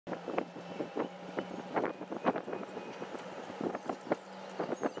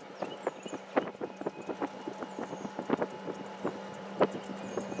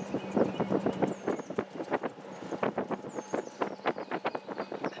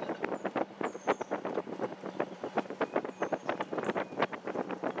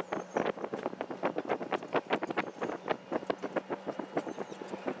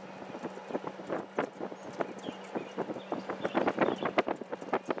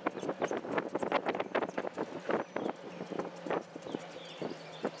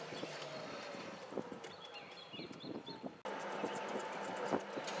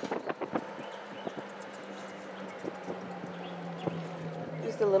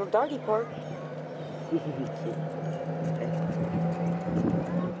little doggy park.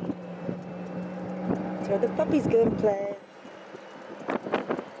 That's where the puppies go to play.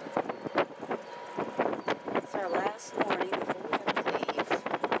 It's our last morning before we have to leave.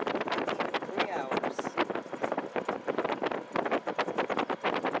 Even 3 hours.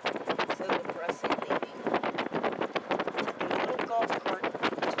 So depressing leaving. Taking a little golf cart.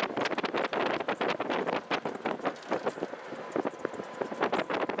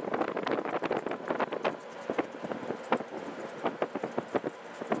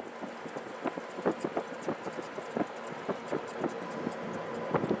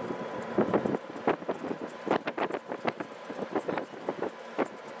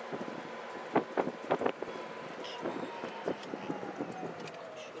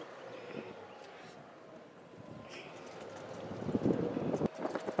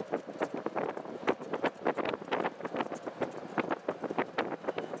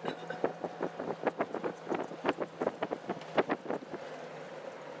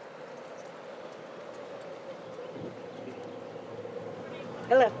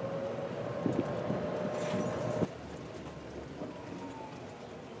 Hello.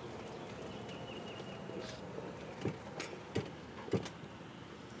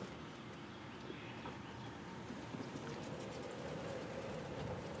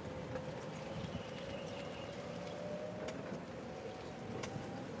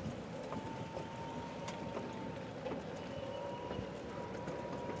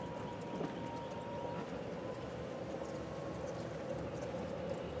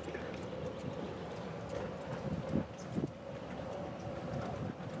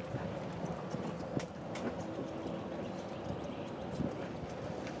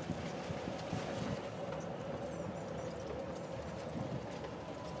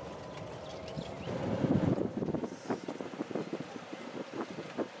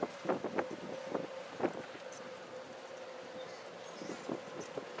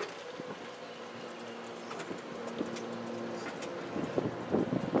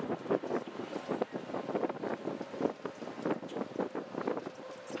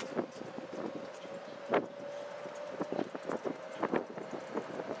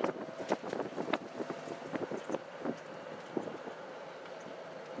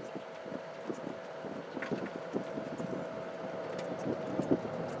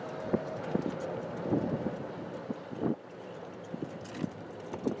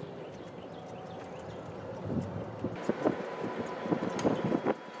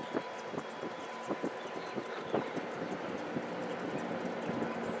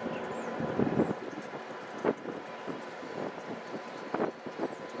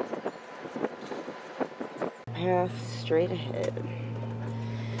 Path straight ahead.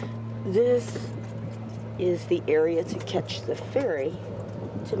 This is the area to catch the ferry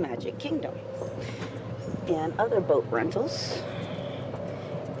to Magic Kingdom and other boat rentals,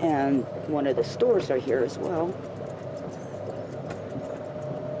 and one of the stores are here as well.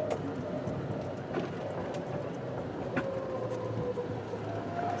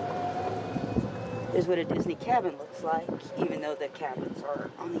 This is what a Disney cabin looks like, even though the cabins are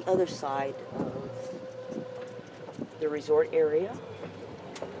on the other side of the resort area.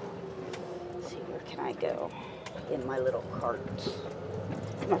 Let's see, where can I go in my little cart?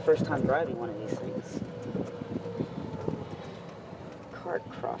 It's my first time driving one of these things. Cart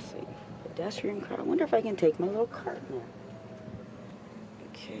crossing. Pedestrian crossing. I wonder if I can take my little cart now.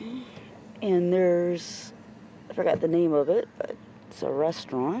 Okay. And there's, I forgot the name of it, but it's a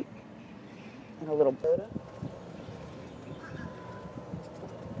restaurant and a little boat.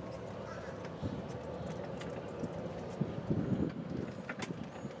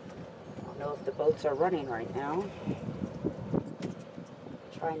 The boats are running right now.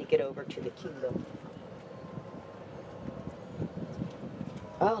 Trying to get over to the kingdom.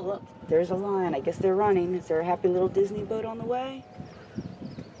 Oh, look, there's a line. I guess they're running. Is there a happy little Disney boat on the way?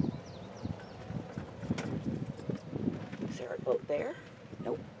 Is there a boat there?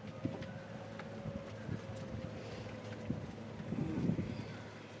 Nope.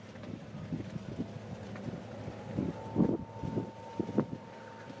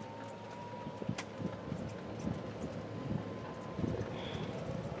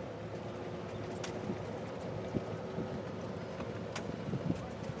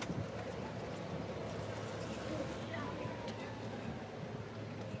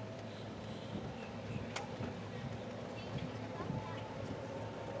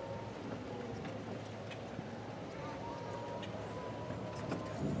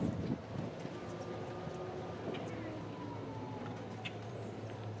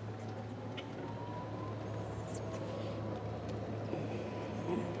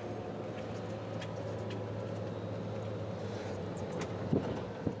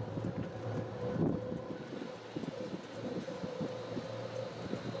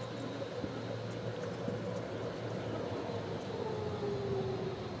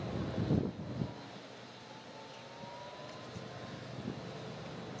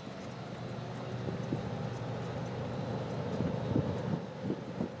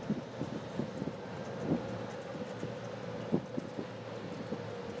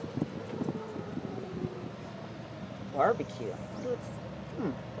 barbecue.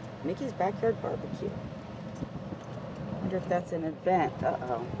 Mickey's Backyard Barbecue. Wonder if that's an event.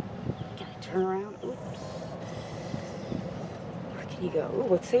 Uh-oh. Can I turn around? Oops. Where can you go? Ooh,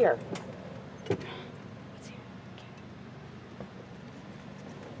 what's here? What's here? Okay.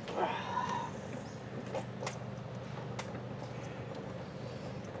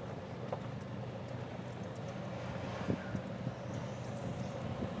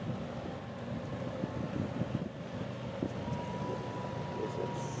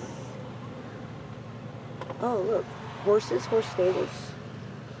 Oh, look. Horses, horse stables.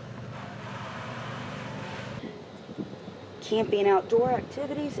 Camping, outdoor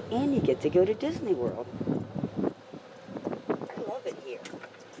activities, and you get to go to Disney World. I love it here.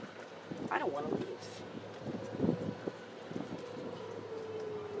 I don't want to leave.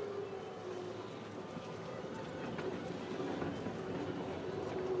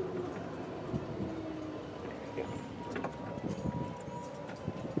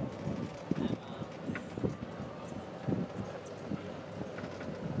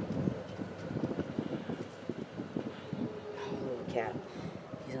 Cat.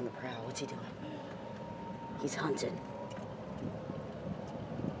 He's on the prowl. What's he doing? He's hunting.